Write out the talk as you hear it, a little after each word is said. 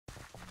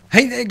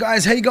Hey there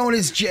guys, how you going?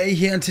 It's Jay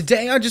here, and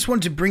today I just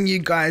wanted to bring you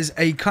guys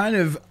a kind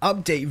of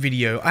update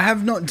video. I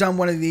have not done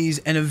one of these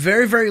in a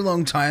very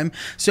long time,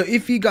 so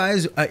if you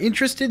guys are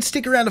interested,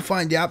 stick around to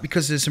find out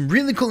because there's some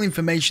really cool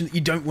information that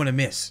you don't want to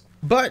miss.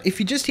 But if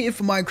you're just here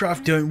for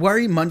Minecraft, don't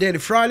worry, Monday to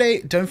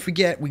Friday, don't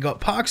forget we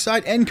got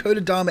Parkside and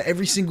Kodadama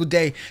every single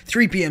day,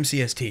 3 PM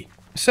CST.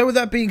 So with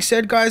that being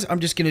said guys, I'm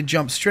just going to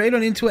jump straight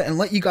on into it and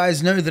let you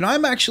guys know that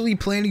I'm actually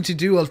planning to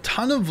do a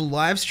ton of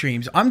live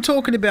streams. I'm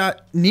talking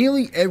about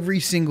nearly every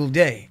single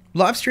day.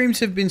 Live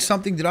streams have been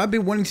something that I've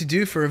been wanting to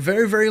do for a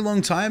very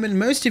long time, and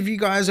most of you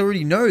guys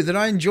already know that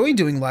I enjoy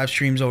doing live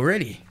streams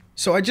already.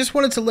 So I just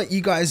wanted to let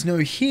you guys know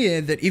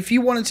here that if you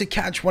wanted to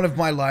catch one of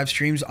my live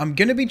streams, I'm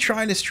going to be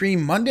trying to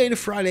stream Monday to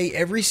Friday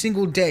every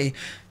single day.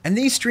 And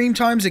these stream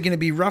times are going to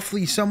be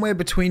roughly somewhere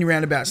between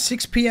around about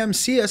 6 PM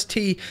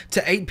CST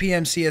to 8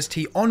 PM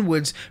CST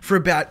onwards for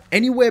about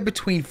anywhere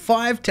between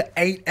 5 to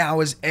 8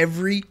 hours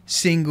every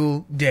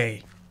single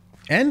day.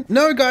 And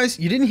no guys,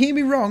 you didn't hear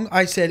me wrong.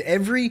 I said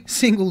every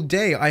single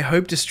day I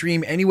hope to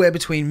stream anywhere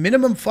between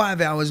minimum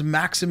 5 hours,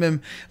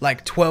 maximum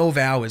like 12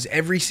 hours.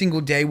 Every single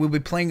day we'll be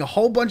playing a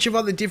whole bunch of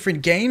other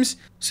different games.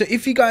 So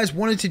if you guys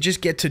wanted to just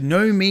get to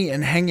know me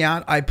and hang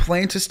out, I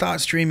plan to start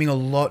streaming a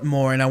lot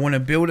more and I want to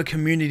build a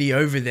community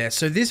over there.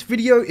 So this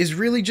video is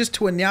really just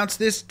to announce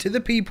this to the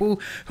people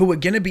who are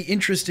going to be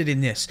interested in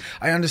this.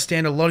 I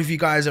understand a lot of you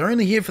guys are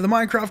only here for the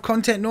Minecraft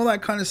content and all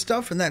that kind of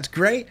stuff, and that's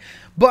great.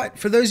 But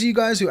for those of you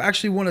guys who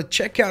actually want to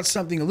check out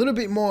something a little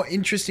bit more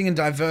interesting and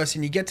diverse,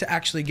 and you get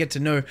to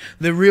know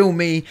the real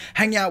me,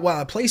 hang out while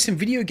I play some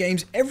video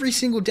games every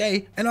single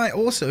day, and I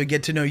also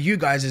get to know you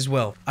guys as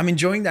well. I'm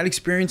enjoying that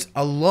experience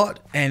a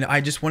lot, and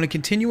I just want to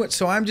continue it,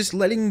 so I'm just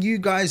letting you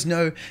guys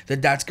know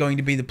that that's going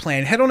to be the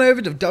plan. Head on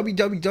over to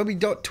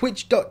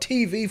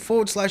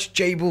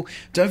www.twitch.tv/Jaybull.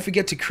 Don't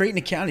forget to create an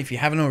account if you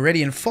haven't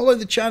already, and follow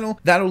the channel.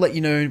 That'll let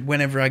you know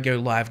whenever I go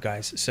live,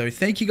 guys. So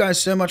thank you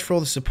guys so much for all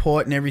the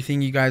support and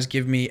everything you guys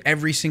give me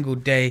every single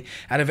day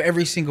out of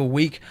every single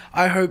week.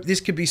 I hope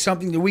this could be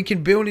something that we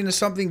can build into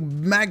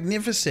something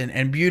magnificent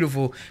and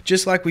beautiful,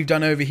 just like we've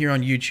done over here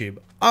on YouTube.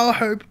 I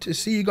hope to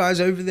see you guys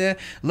over there.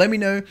 Let me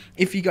know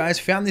if you guys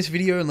found this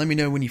video, and let me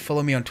know when you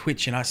follow me on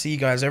Twitch and I see you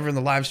guys over in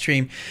the live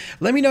stream.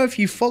 Let me know if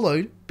you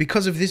followed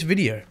because of this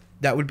video.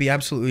 That would be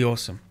absolutely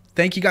awesome.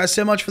 Thank you guys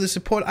so much for the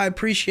support. I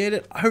appreciate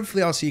it.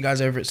 Hopefully I'll see you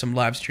guys over at some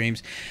live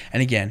streams.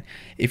 And again,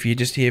 if you're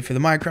just here for the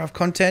Minecraft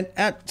content,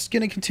 it's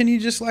going to continue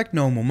just like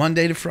normal,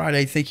 Monday to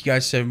Friday. Thank you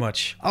guys so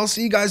much. I'll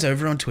see you guys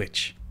over on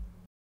Twitch.